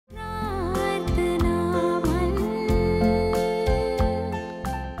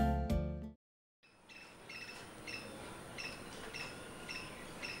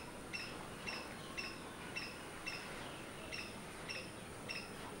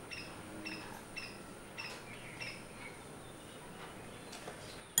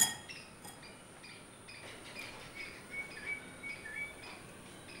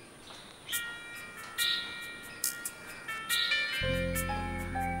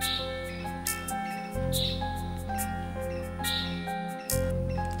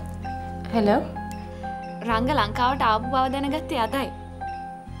Hello රංග ලංකාවට ආපු බව දැනගත්තේ අදයි.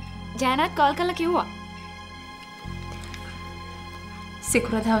 ජයනත් කෝල් කරලා කිව්වා.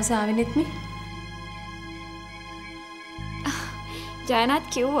 සිකුරාදා දවසේ ආවේ නැත්නේ. ජයනත්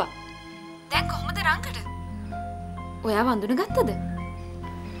කිව්වා. දැන් කොහොමද රංගට? ඔයා වඳුන ගත්තද?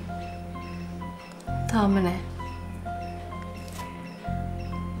 තාම නෑ.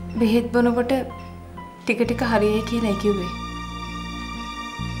 බෙහෙත් බොනකොට ටික ටික හරියයි කියලා කිව්වේ.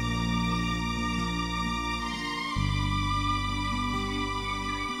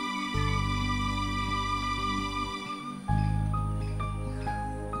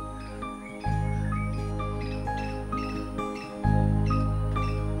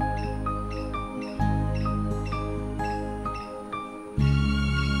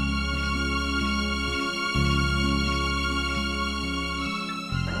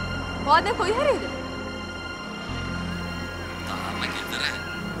 ඔයාද කොයි හරියද? තාම ගෙදර.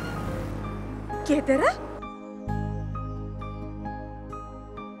 ගෙදර?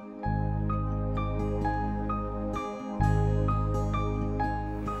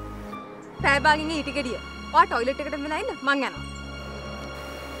 පැයභාගින් ඊට ගෙඩිය. ඔයා টয়ලට් එකට වෙලා ඉන්න මං යනවා.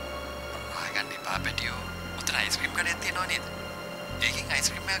 ආගන්න එපා පැටියෝ. උතන අයිස්ක්‍රීම් කඩයක් තියෙනව නේද? ඒකෙන්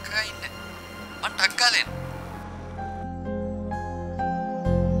අයිස්ක්‍රීම් එකක් කකා ඉන්න. මං ටක් ගාලා එනවා.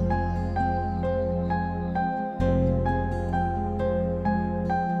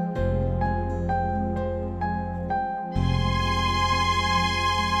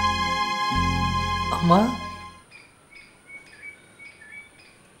 අම්මා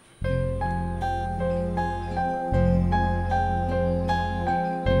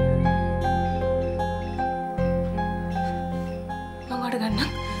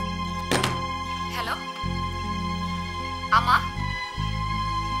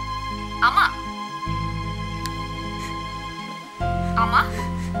අම්මා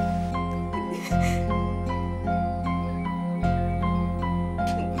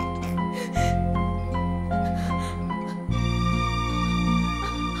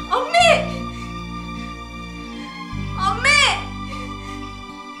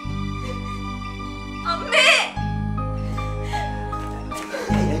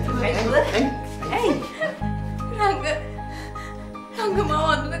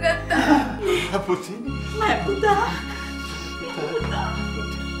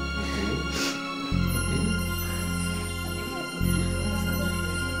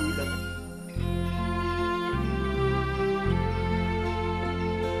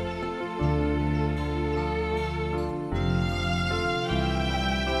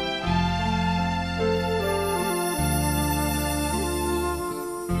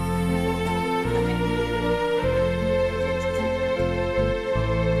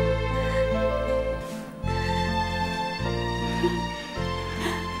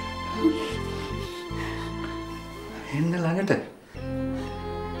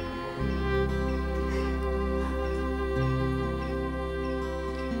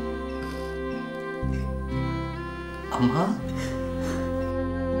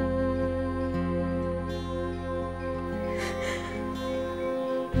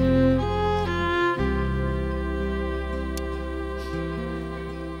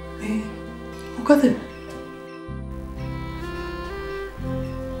මොකද?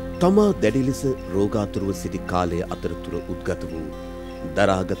 තමා දැඩි ලෙස රෝගාතුරව සිටි කාලය අතරතුර උද්ගත වූ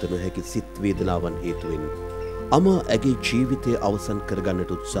දරාගත නොහැකි සිත් වේදනාවන් හේතුවෙන් අමා ඇගේ ජීවිතය අවසන්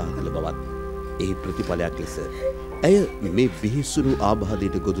කරගන්නට උත්සාහ කළ බවත් එහි ප්‍රතිඵලයක් ලෙස ඇය මේ විහිසුණු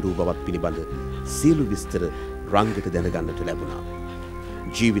ආබාධයට ගොදුරු බවත් පිළිබඳ සියලු විස්තර රංගට දැනගන්නට ලැබුණා.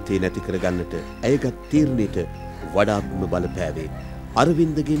 ජීවිතේ නැති කරගන්නට ඇයගත් තීරණයට වඩාත්ම බලපෑවේ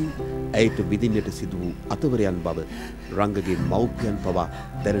අරවින්දගෙන් ඇයට විඳින්නට සිදු වූ අතවරයන් බව රංගගේ මව්පියන් පවා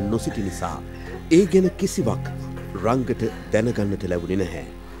දැන නොසිටි නිසා ඒ ගැන කිසිවක් රංගට දැනගන්නට ලැබුණේ නැහැ.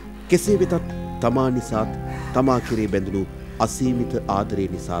 කෙසේ වෙතත් තමා නිසාත් තමා කෙරේ බැඳුණු අසීමිත ආදරය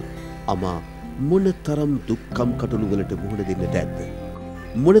නිසාත් අමා මොනතරම් දුක්කම් කටුළුවලට මුහුණ දෙන්නට ඇද්ද?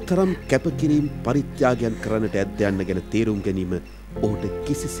 මොනතරම් කැපකිරීම් පරිත්‍යාගයන් කරන්නට ඇද්ද යන්න ගැන තේරුම් ගැනීම ඔහුට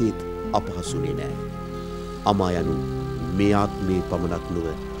කිසිසේත් අපහසුනේ නෑ. අමා යනු මේ ආත්මේ පමණක් නොව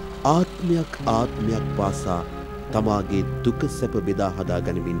ආත්මයක් පාසා තමාගේ දුක සැප බෙදා හදා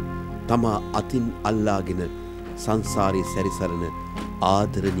ගනිමින් තමා අතින් අල්ලාගෙන සංසාරයේ සැරිසරන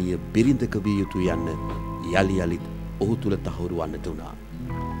ආදරණීය බිරිඳක විය යුතු යන්න යලි යලිත් ඔහු තුල තහවුරු වන්නට උනා.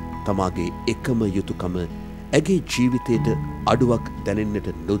 තමාගේ එකම යුතුයකම ඇගේ ජීවිතයට අඩුවක් දැනෙන්නට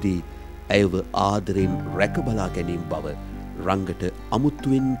නොදී ඇයව ආදරෙන් රැකබලා ගැනීම බව රංගට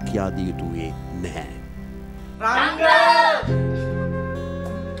අමුතුවෙන් කියා දිය යුතුයේ නැහැ. රංග!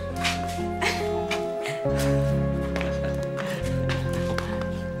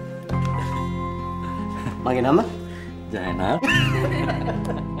 මගේ නම ජයනාත්.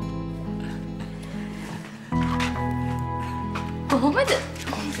 කොහොමද?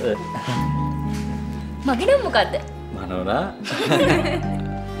 මගේ නම මොකද්ද? මනෝරා.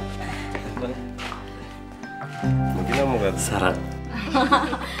 මගේ නම මොකද්ද? සරත්.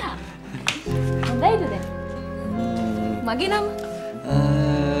 හොඳයිද දැන්? මගේ නම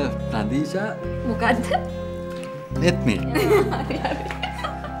නදීෂා මොකද්ද? නෙත්මි.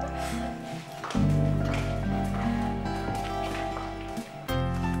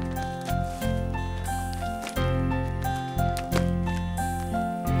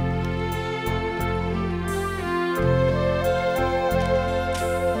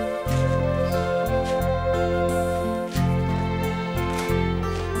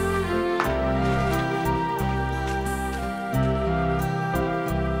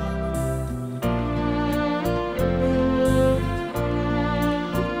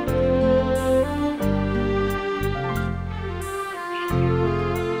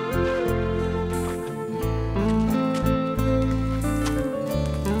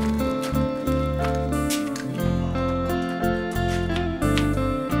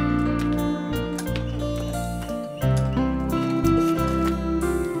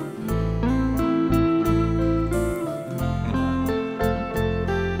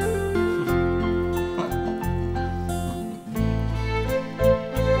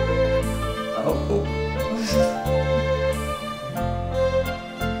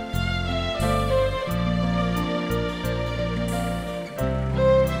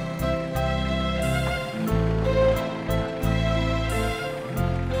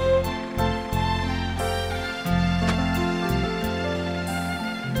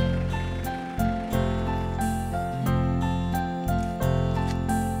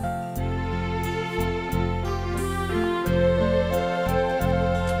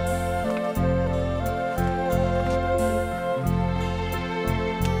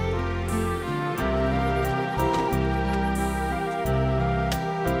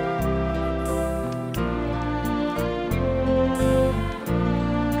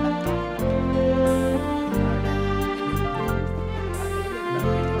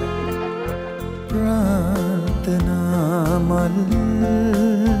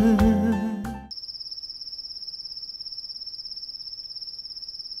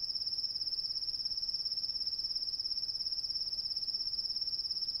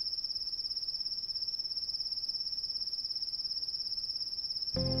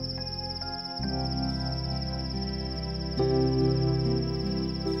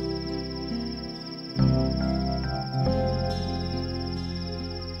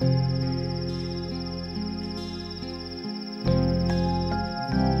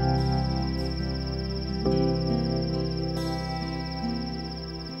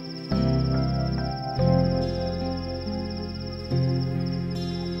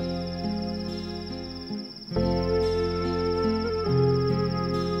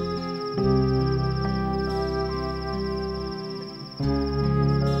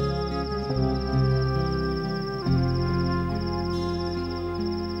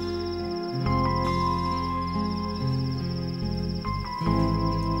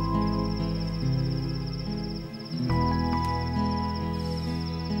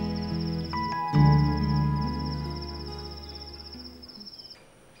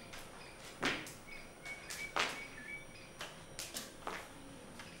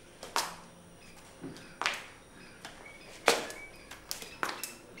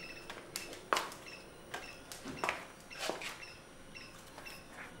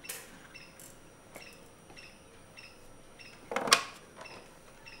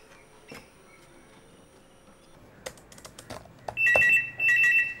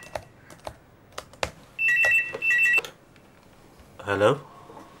 Hello?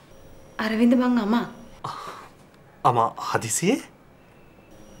 අරවින්ද මං අමා. අමා හදිසියේ?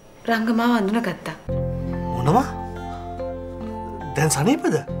 රංගමාව අඳුනගත්තා. මොනවා? දැන්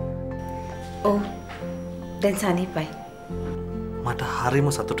සනීපද? ඔව්. දැන් සනීපයි. මට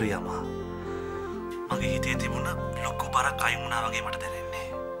හරිම සතුටුයි අමා. මගේ හිතේ තිබුණ ලොකු බරක් අයින් වුණා වගේ මට දැනෙන්නේ.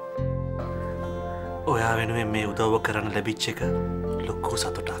 ඔයා වෙනුවෙන් මේ උදව්ව කරන්න ලැබිච්ච එක ලොකු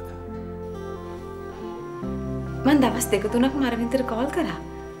සතුටක්. මං දවස් 2-3ක්ම අරවින්දට කෝල් කරා.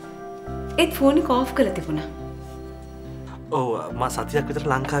 ඒත් ෆෝන් එක ඔෆ් කරලා තිබුණා. ඔව් මම සතියක් විතර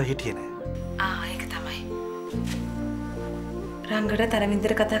ලංකාවේ හිටියේ නෑ. ඒක තමයි. රංගට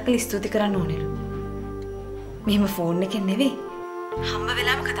අරවින්දට කතා කරලා ස්තුති කරන්න ඕනෙලු. මෙහෙම ෆෝන් එකෙන් නෙවෙයි. හම්බ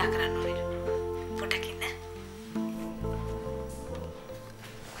වෙලාම කතා කරන්න ඕනෙලු. පොඩක් ඉන්න.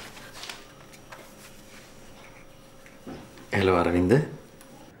 Hello Aravinda.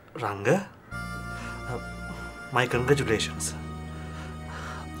 Ranga My congratulations.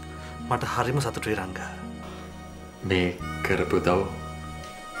 මට හරිම සතුටුයි රංග. මේ කරපු දව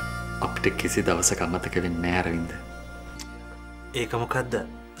අපිට කිසි දවසක අමතක වෙන්නේ නැහැ අරවින්ද. ඒක මොකද්ද?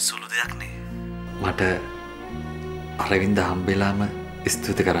 සුළු දෙයක් නේ. මට අරවින්ද හම්බෙලාම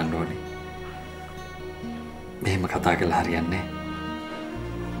ස්තුති කරන්න ඕනේ. මෙහෙම කතා කරලා හරියන්නේ නැහැ.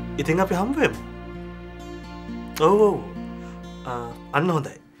 ඉතින් අපි හම්බ වෙමු. ඔව් ඔව්. අන්න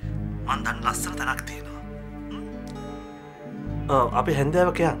හොඳයි. මන් දැන් ලස්සන තැනක් තියෙනවා. අපි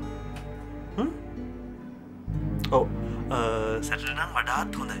හැන්දෑවක යන්. ඔව්. සැටර්ඩේ නම්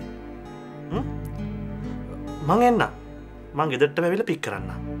වඩාත් හොඳයි. මං එන්න. මං ගෙදරට ඇවිල්ලා පික් කරන්න.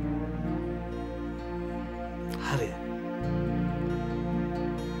 හරි.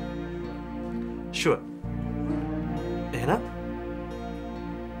 ෂුවර්. එහෙනම්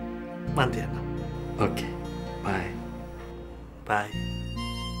මන් තියන්න. ඕකේ. බයි. බයි.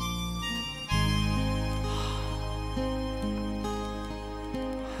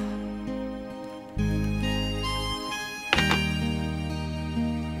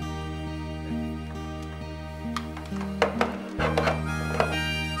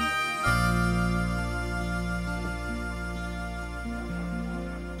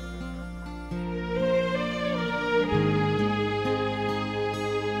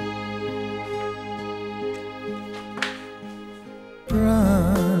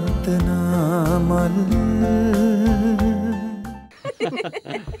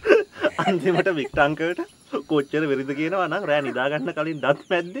 අන්තිමට වික්ටංකයට කොච්චර වෙරිද කියනවා නම් රෑ නිදාගන්න කලින් දත්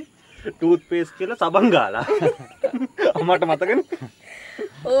මැද්දේ ටූත් පේස්ට් කියලා සබන් ගාලා. අම්මට මතකනේ?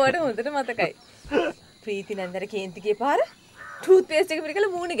 ඕවට හොඳට මතකයි. ප්‍රීති නන්දර කේන්ති ගිය පාර ටූත් පේස්ට් එක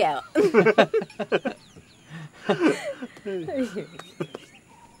පිළිකලා මූණේ ගෑවා.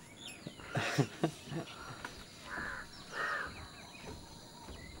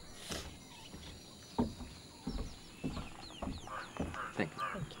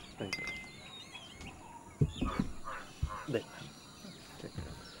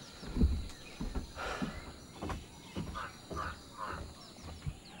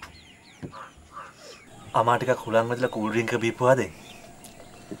 අමා ටිකක් හුලං වැදලා කූල් ඩ්‍රින්ක් එක බීපුවා දෙන්න.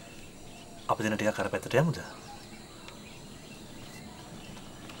 අපි දෙන ටිකක් අර පැත්තට යමුද?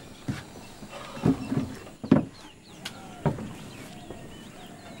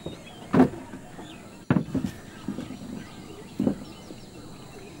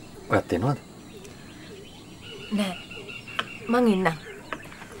 ඔයත් එනවද? නෑ. මං ඉන්නම්.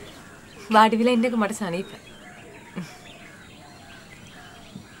 වාඩි වෙලා ඉන්නක මට සනීපයි.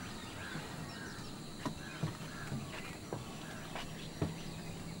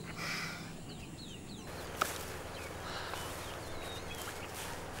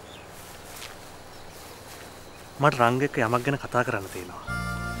 මට රංග එක්ක යමක් ගැන කතා කරන්න තියෙනවා.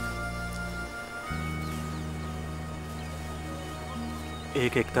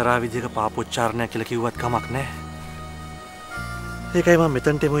 ඒක එක්තරා විදිහක පාපොච්චාරණයක් කියලා කිව්වත් කමක් නැහැ. ඒකයි මම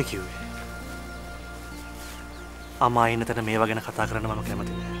මෙතනට එමුයි කිව්වේ. අම්මා ඉන්න තැන මේවා ගැන කතා කරන්න මම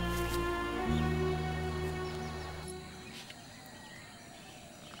කැමති නැහැ.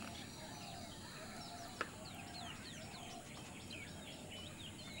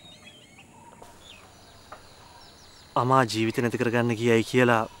 අමා ජීවිතේ නැති කරගන්න ගියයි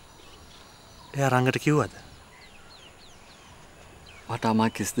කියලා එයා රංගට කිව්වද? මට අමා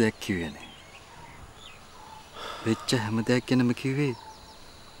කිසි දෙයක් කිව්වේ නැහැ. වෙච්ච හැම දෙයක් ගැනම කිව්වේ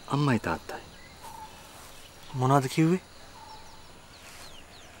අම්මයි තාත්තයි. මොනවද කිව්වේ?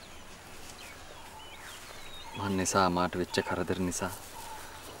 මන් නිසා මාට වෙච්ච කරදර නිසා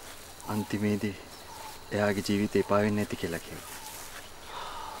අන්තිමේදී එයාගේ ජීවිතේ එපා වෙන්නේ නැති කියලා කිව්වා.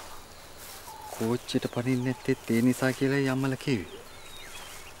 කෝච්චියට පනින්න නැත්තේ ඒ නිසා කියලායි අම්මලා කිව්වේ.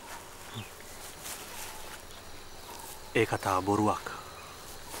 ඒ කතාව බොරුවක්.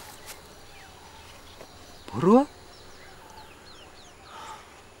 බොරුවක්?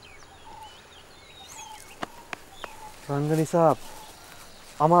 රංග නිසා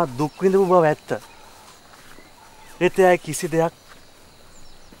අමා දුක් විඳපු බව ඇත්ත. ඒත් එයා කිසි දෙයක්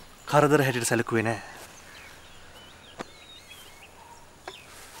කරදර හැටියට සැලකුවේ නැහැ.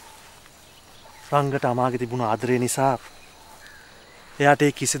 රංගට අමාගේ තිබුණු ආදරය නිසා එයාට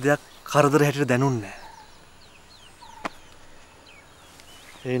ඒ කිසි දෙයක් කරදර හැටියට දැනුන්නේ නැහැ.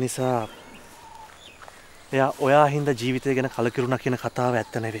 ඒ නිසා එයා ඔයා හින්දා ජීවිතය ගැන කලකිරුණා කියන කතාව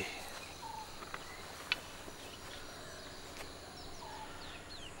ඇත්ත නෙවෙයි.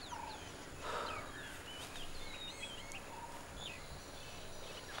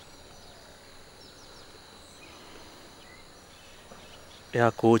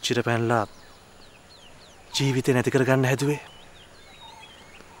 එයා කෝච්චියට පැනලා ජීවිතේ නැති කරගන්න හැදුවේ.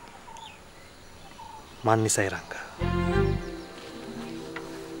 මන් නිසයි රංග.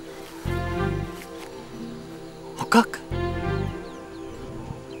 මොකක්?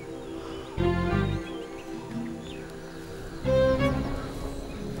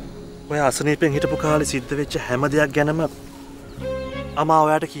 ඔය අසනීපෙන් හිටපු කාලේ සිද්ධ වෙච්ච හැම දෙයක් ගැනම අමා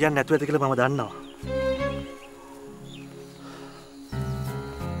ඔයාට කියන්න නැතුව ඇති කියලා මම දන්නවා.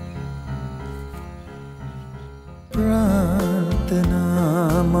 ප්‍රාර්ථනා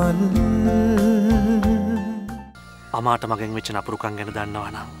මල් අමාට මගෙන් වෙච්ච නපුරුකම් ගැන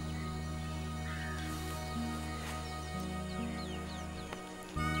දන්නවා නම්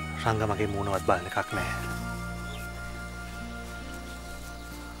රංග මගේ මූණවත් බලන එකක් නැහැ.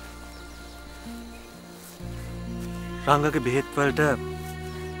 රංගගේ බෙහෙත් වලට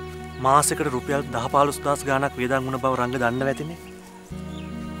මාසෙකට රුපියල් 10-15000 ගාණක් වියදම් වුණ බව රංග දන්නව ඇතිනේ.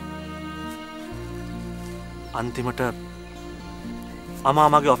 අන්තිමට අමා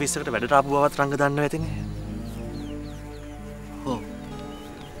මගේ ඔෆිස් එකට වැඩට ආපු බවත් රංග දන්නව ඇතිනේ. ඔව්.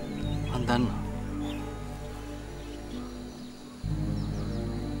 මන් දන්නවා.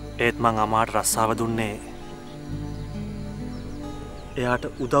 ඒත් මං අමාට රස්සාව දුන්නේ එයාට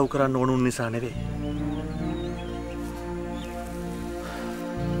උදව් කරන්න ඕනුන් නිසා නෙවෙයි.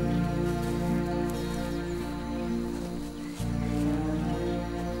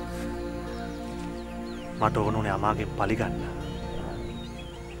 මට ඕනුනේ අමාගෙන් පලිගන්න.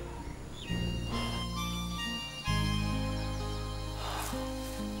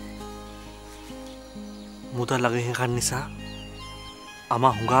 මුදල් ළඟ හිකන් නිසා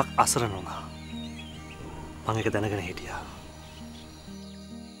අමා හුඟක් අසරණ වුණා. මං ඒක දැනගෙන හිටියා.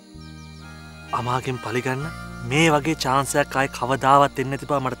 අමාගෙන් පලිගන්න මේ වගේ chance එකක් ආයේ කවදාවත් එන්නේ නැති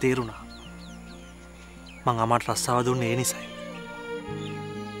බව මට තේරුණා. මං අමාට රස්සාව දුන්නේ ඒ නිසයි.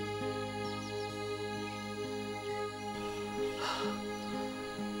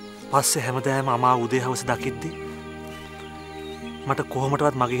 පස්සේ හැමදාම අමා උදේ හවස දකිද්දි මට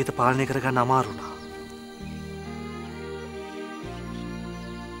කොහොමටවත් මගේ හිත පාලනය කරගන්න අමාරු වුණා.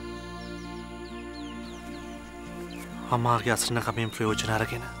 අමාගේ අසරණකමින් ප්‍රයෝජන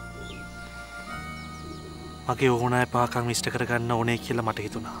අරගෙන මගේ ඕනෑ පාකම් ඉෂ්ට කරගන්න ඕනේ කියලා මට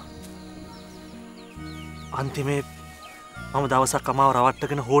හිතුණා. අන්තිමේ මම දවසක් අමාව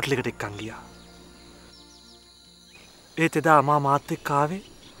රවට්ටගෙන හෝටලෙකට එක්කන් ගියා. ඒත් එදා අමා මාත් එක්ක ආවේ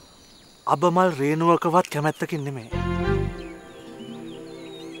අබමල් රේනුවකවත් කැමැත්තකින් නෙමෙයි.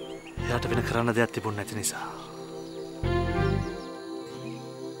 එයාට වෙන කරන්න දෙයක් තිබුණ නැති නිසා.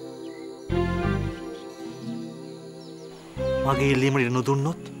 මගේ ඉල්ලීමට ඉඩ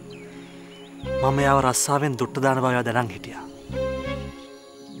නොදුන්නොත් මම එයාව රස්සාවෙන් දුට්ට දාන බව එයා දැනන් හිටියා.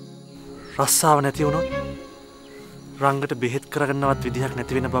 රස්සාව නැති වුණොත් රංගට බෙහෙත් කරගන්නවත් විදිහක්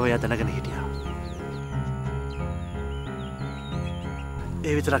නැති වෙන බව එයා දැනගෙන හිටියා.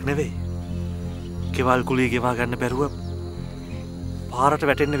 ඒ විතරක් නෙවෙයි. කෙවල් කුලිය ගෙවා ගන්න බැරුව පාරට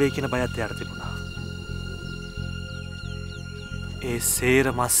වැටෙන්න වෙයි කියන බයත් එයාට තිබුණා. ඒ සේර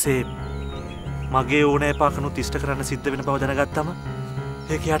මස්සේ මගේ ඕනෑ පාකනුත් ඉෂ්ට කරන්න සිද්ධ වෙන බව දැනගත්තම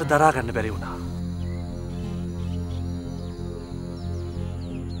ඒක එයාට දරා ගන්න බැරි වුණා.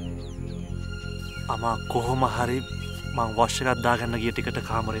 අමා කොහොම හරි මං වොෂ් එකක් දාගන්න ගිය ටිකට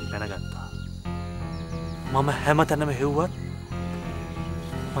කාමරෙන් පැනගත්තා. මම හැම තැනම හෙව්වත්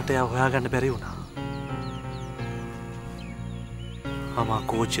මට එයා හොයාගන්න බැරි වුණා. අමා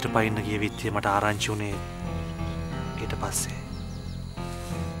කෝච්චියට පයින්න ගිය විත්තිය මට ආරංචි වුණේ ඊට පස්සේ.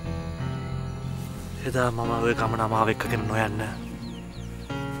 එදා මම ඔය ගමන අමාව එක්කගෙන නොයන්න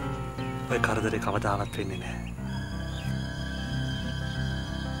ඔය කරදරේ කවදාවත් වෙන්නේ නැහැ.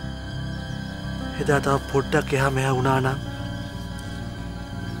 එදා තව පොඩ්ඩක් එහා මෙහා වුණා නම්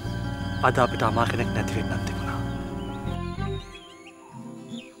අද අපිට අමා කෙනෙක් නැති වෙන්නත් තිබුණා.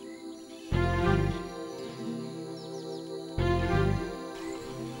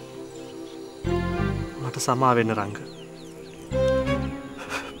 මට සමා වෙන්න රංග.